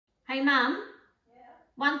Hey Mum,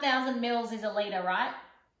 1,000 mils is a litre, right?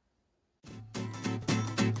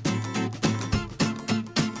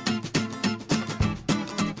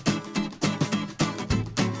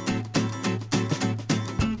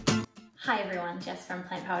 Hi everyone, Jess from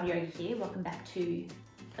Plant Powered Yoga here. Welcome back to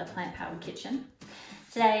the Plant Powered Kitchen.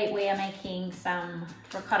 Today we are making some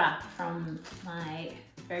ricotta from my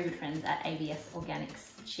very good friends at AVS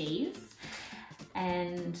Organics cheese.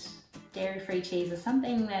 And dairy-free cheese is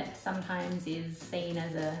something that sometimes is seen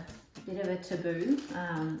as a bit of a taboo.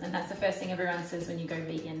 And that's the first thing everyone says when you go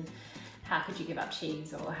vegan. How could you give up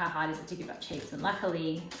cheese, or how hard is it to give up cheese? And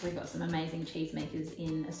luckily we've got some amazing cheese makers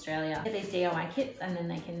in Australia. Get these DIY kits and then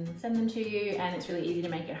they can send them to you, and it's really easy to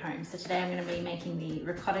make at home. So today I'm going to be making the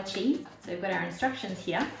ricotta cheese. So we've got our instructions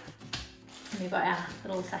here, and we've got our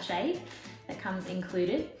little sachet that comes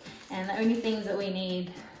included. And the only things that we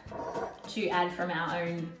need to add from our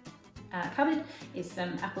own cupboard is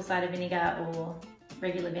some apple cider vinegar or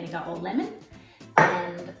regular vinegar or lemon,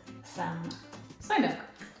 and some soy milk,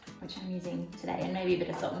 which I'm using today, and maybe a bit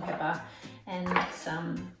of salt and pepper and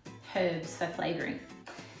some herbs for flavouring.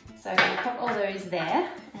 So we'll pop all those there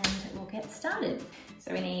and we'll get started.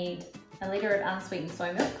 So we need a litre of unsweetened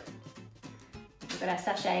soy milk. We've got our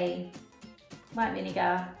sachet white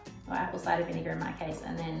vinegar, or apple cider vinegar in my case,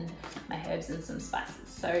 and then my herbs and some spices.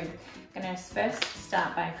 So I'm going to first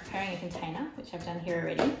start by preparing a container, which I've done here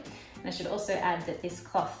already. And I should also add that this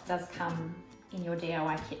cloth does come in your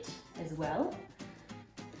DIY kit as well.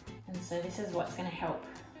 And so this is what's going to help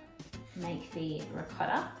make the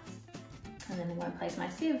ricotta. And then I'm going to place my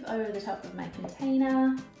sieve over the top of my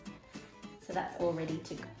container. So that's all ready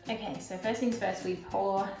to go. Okay, so first things first, we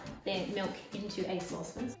pour the milk into a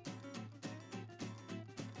saucepan.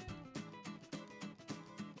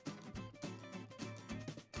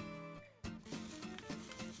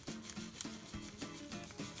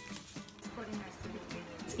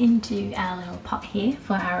 Into our little pot here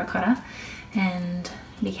for our ricotta, and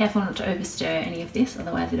be careful not to overstir any of this,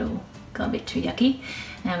 otherwise it'll go a bit too yucky.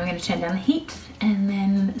 And we're going to turn down the heat and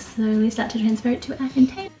then slowly start to transfer it to our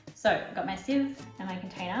container. So I've got my sieve and my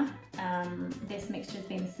container. This mixture's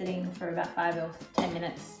been sitting for about 5 or 10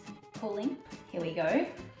 minutes cooling. Here we go.